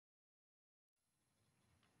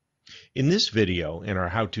In this video, in our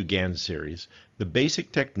How to GaN series, the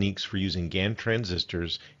basic techniques for using GaN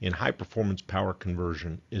transistors in high-performance power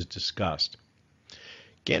conversion is discussed.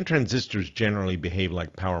 GaN transistors generally behave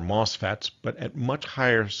like power MOSFETs, but at much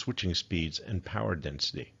higher switching speeds and power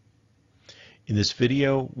density. In this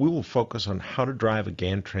video, we will focus on how to drive a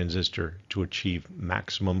GaN transistor to achieve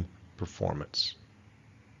maximum performance.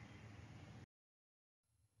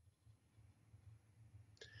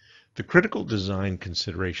 The critical design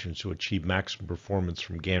considerations to achieve maximum performance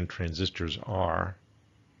from GaN transistors are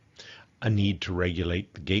a need to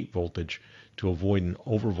regulate the gate voltage to avoid an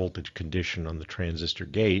overvoltage condition on the transistor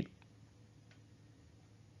gate.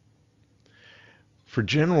 For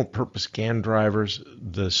general purpose GaN drivers,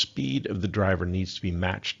 the speed of the driver needs to be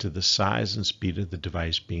matched to the size and speed of the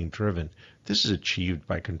device being driven. This is achieved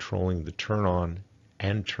by controlling the turn on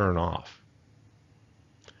and turn off.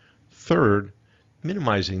 Third,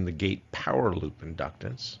 minimizing the gate power loop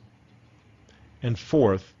inductance. And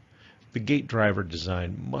fourth, the gate driver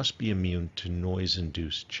design must be immune to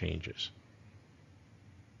noise-induced changes.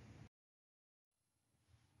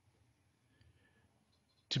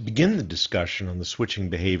 To begin the discussion on the switching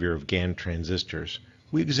behavior of GaN transistors,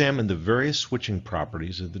 we examine the various switching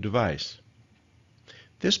properties of the device.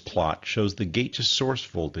 This plot shows the gate-to-source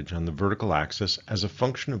voltage on the vertical axis as a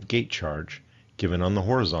function of gate charge given on the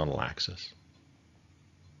horizontal axis.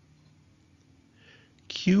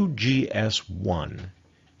 QGS1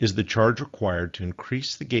 is the charge required to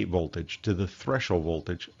increase the gate voltage to the threshold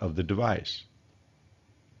voltage of the device.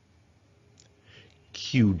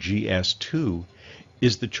 QGS2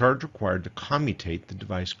 is the charge required to commutate the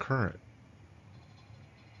device current.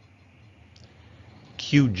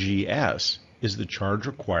 QGS is the charge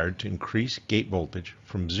required to increase gate voltage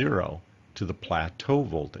from 0 to the plateau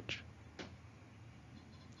voltage.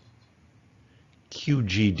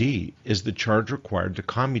 QGD is the charge required to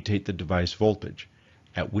commutate the device voltage,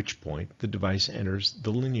 at which point the device enters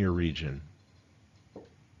the linear region.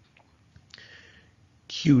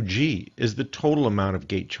 QG is the total amount of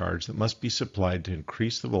gate charge that must be supplied to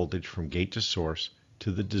increase the voltage from gate to source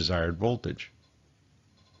to the desired voltage.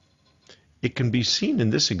 It can be seen in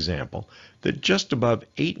this example that just above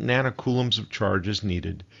 8 nanocoulombs of charge is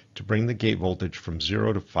needed to bring the gate voltage from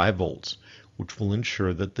 0 to 5 volts, which will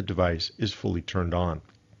ensure that the device is fully turned on.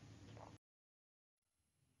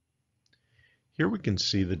 Here we can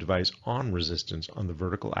see the device on resistance on the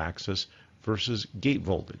vertical axis versus gate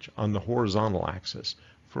voltage on the horizontal axis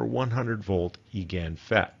for a 100 volt eGaN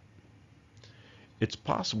FET. It's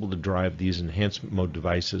possible to drive these enhancement mode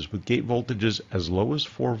devices with gate voltages as low as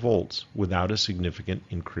 4 volts without a significant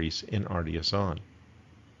increase in RDS(on).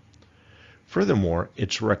 Furthermore,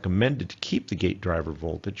 it's recommended to keep the gate driver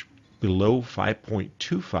voltage below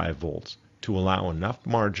 5.25 volts to allow enough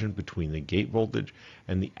margin between the gate voltage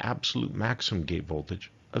and the absolute maximum gate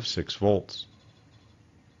voltage of 6 volts.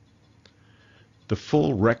 The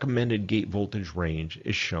full recommended gate voltage range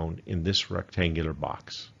is shown in this rectangular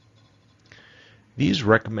box. These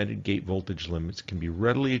recommended gate voltage limits can be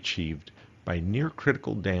readily achieved by near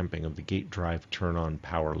critical damping of the gate drive turn-on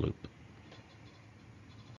power loop.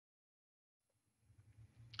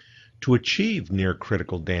 To achieve near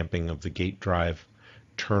critical damping of the gate drive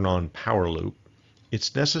turn-on power loop,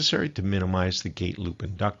 it's necessary to minimize the gate loop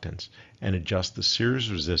inductance and adjust the series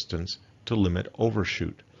resistance to limit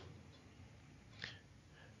overshoot.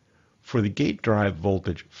 For the gate drive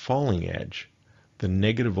voltage falling edge, the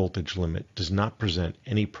negative voltage limit does not present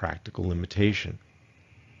any practical limitation.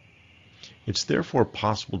 It's therefore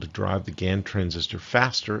possible to drive the GaN transistor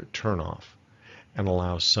faster at turnoff and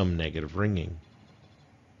allow some negative ringing.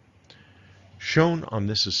 Shown on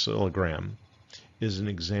this oscillogram is an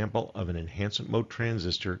example of an enhancement mode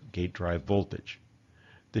transistor gate drive voltage.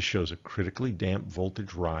 This shows a critically damped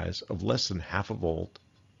voltage rise of less than half a volt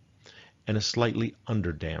and a slightly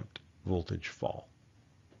underdamped voltage fall.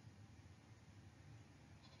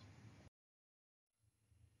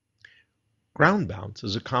 Ground bounce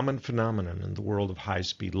is a common phenomenon in the world of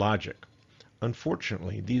high-speed logic.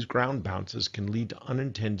 Unfortunately, these ground bounces can lead to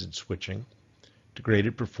unintended switching,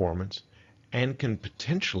 degraded performance, and can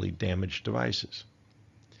potentially damage devices.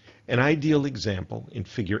 An ideal example in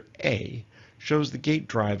Figure A shows the gate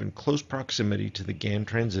drive in close proximity to the GaN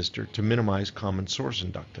transistor to minimize common source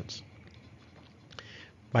inductance.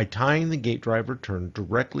 By tying the gate drive return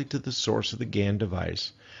directly to the source of the GaN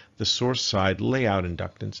device, the source side layout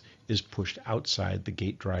inductance is pushed outside the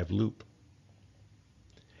gate drive loop.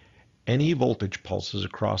 Any voltage pulses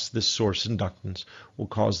across this source inductance will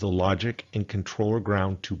cause the logic and controller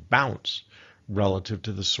ground to bounce relative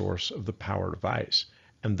to the source of the power device,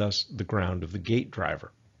 and thus the ground of the gate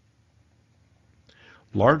driver.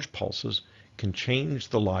 Large pulses can change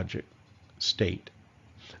the logic state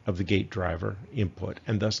of the gate driver input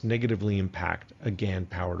and thus negatively impact a GaN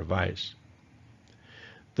power device.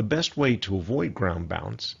 The best way to avoid ground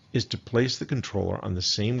bounce is to place the controller on the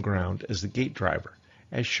same ground as the gate driver,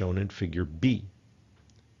 as shown in Figure B.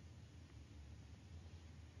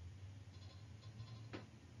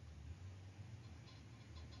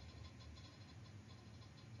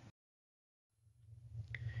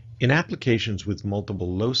 In applications with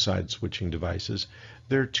multiple low-side switching devices,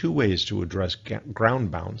 there are two ways to address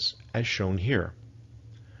ground bounce, as shown here.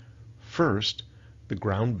 First, the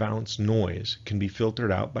ground bounce noise can be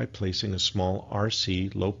filtered out by placing a small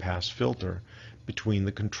RC low-pass filter between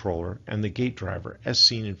the controller and the gate driver, as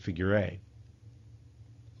seen in Figure A.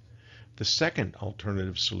 The second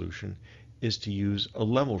alternative solution is to use a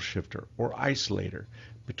level shifter or isolator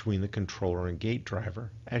between the controller and gate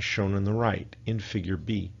driver, as shown on the right in Figure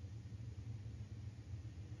B.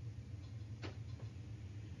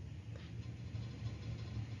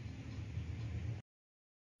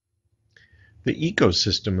 The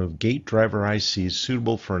ecosystem of gate driver ICs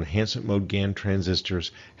suitable for enhancement mode GaN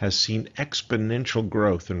transistors has seen exponential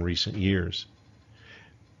growth in recent years.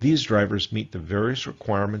 These drivers meet the various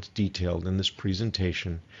requirements detailed in this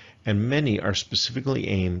presentation, and many are specifically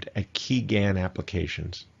aimed at key GaN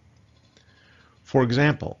applications. For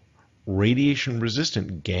example,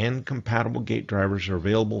 radiation-resistant GaN-compatible gate drivers are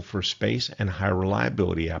available for space and high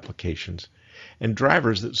reliability applications, and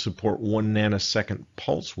drivers that support 1 nanosecond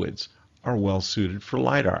pulse widths are well suited for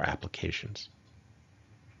LiDAR applications.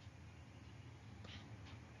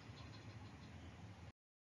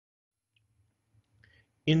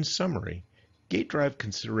 In summary, gate drive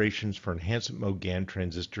considerations for enhancement mode GaN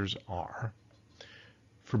transistors are: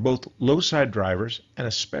 for both low-side drivers and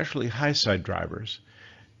especially high-side drivers,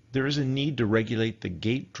 there is a need to regulate the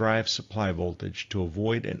gate drive supply voltage to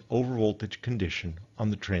avoid an overvoltage condition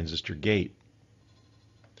on the transistor gate.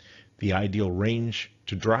 The ideal range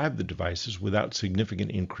to drive the devices without significant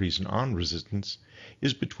increase in on resistance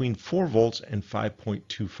is between 4 volts and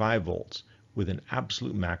 5.25 volts, with an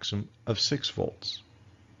absolute maximum of 6 volts.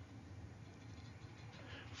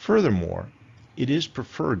 Furthermore, it is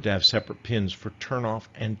preferred to have separate pins for turn off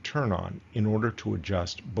and turn on in order to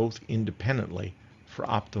adjust both independently for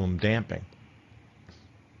optimum damping.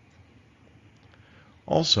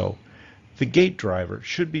 Also, the gate driver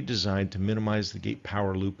should be designed to minimize the gate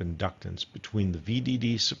power loop inductance between the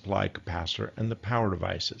VDD supply capacitor and the power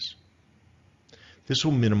devices. This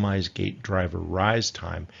will minimize gate driver rise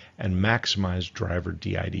time and maximize driver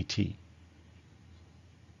DIDT.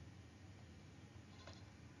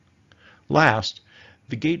 Last,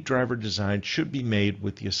 the gate driver design should be made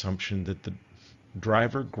with the assumption that the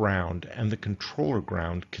driver ground and the controller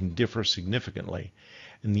ground can differ significantly,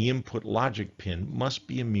 and the input logic pin must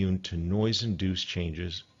be immune to noise-induced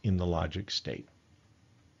changes in the logic state.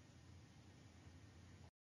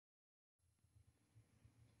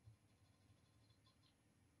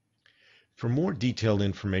 For more detailed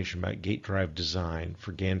information about gate drive design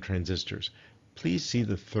for GaN transistors, please see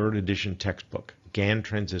the 3rd edition textbook, GaN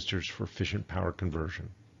Transistors for Efficient Power Conversion,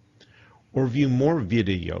 or view more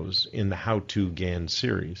videos in the How-To GaN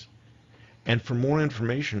series. And for more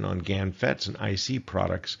information on GaN FETs and IC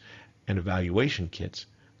products and evaluation kits,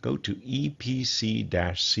 go to epc-co.com.